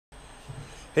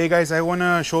Hey guys, I want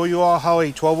to show you all how a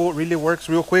 12 volt relay works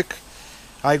real quick.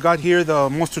 I got here the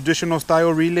most traditional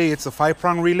style relay. It's a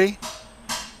 5-prong relay.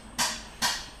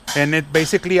 And it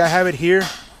basically, I have it here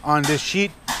on this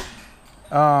sheet.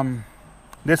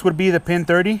 This would be the pin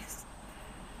 30.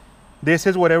 This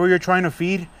is whatever you're trying to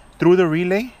feed through the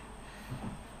relay,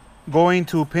 going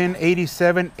to pin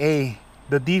 87A.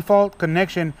 The default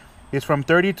connection is from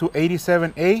 30 to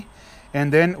 87A.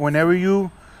 And then whenever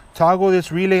you toggle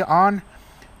this relay on,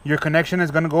 your connection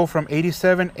is going to go from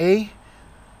 87A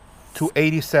to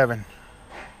 87.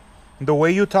 The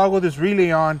way you toggle this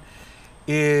relay on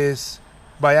is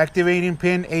by activating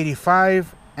pin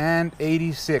 85 and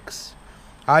 86.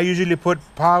 I usually put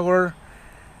power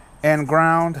and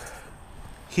ground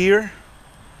here,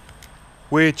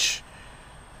 which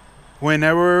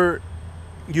whenever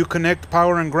you connect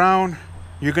power and ground,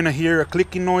 you're going to hear a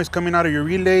clicking noise coming out of your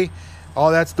relay.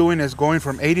 All that's doing is going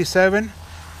from 87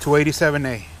 to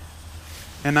 87A.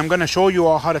 And I'm going to show you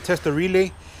all how to test the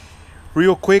relay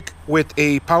real quick with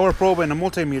a power probe and a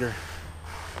multimeter.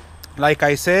 Like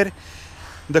I said,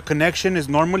 the connection is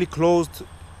normally closed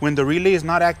when the relay is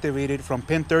not activated from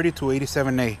pin 30 to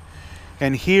 87A.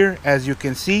 And here, as you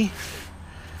can see,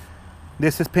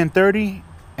 this is pin 30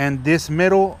 and this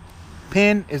middle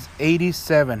pin is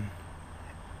 87A.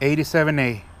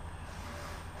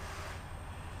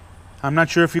 I'm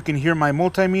not sure if you can hear my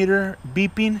multimeter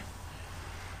beeping,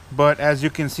 but as you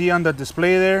can see on the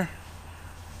display there,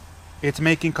 it's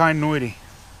making continuity.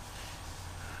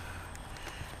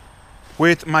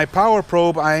 With my power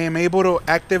probe, I am able to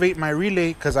activate my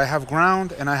relay because I have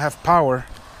ground and I have power.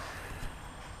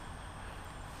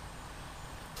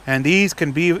 And these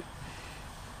can be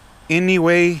any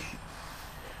way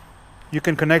you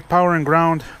can connect power and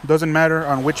ground, doesn't matter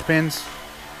on which pins.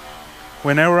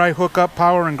 Whenever I hook up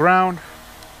power and ground,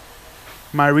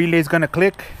 my relay is going to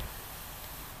click.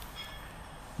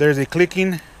 There's a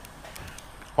clicking.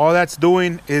 All that's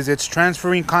doing is it's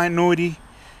transferring continuity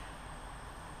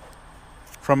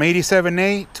from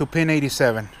 87A to pin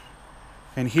 87.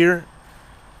 And here,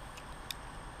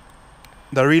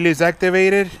 the relay is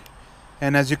activated.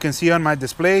 And as you can see on my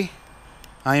display,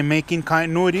 I am making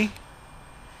continuity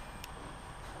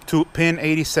to pin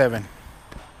 87.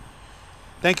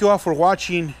 Thank you all for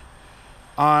watching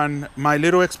on my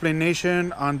little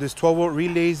explanation on this 12 volt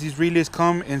relays. These relays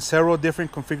come in several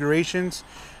different configurations.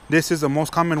 This is the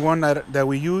most common one that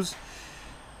we use.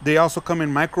 They also come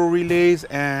in micro relays,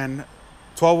 and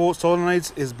 12 volt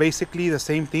solenoids is basically the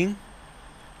same thing.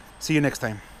 See you next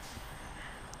time.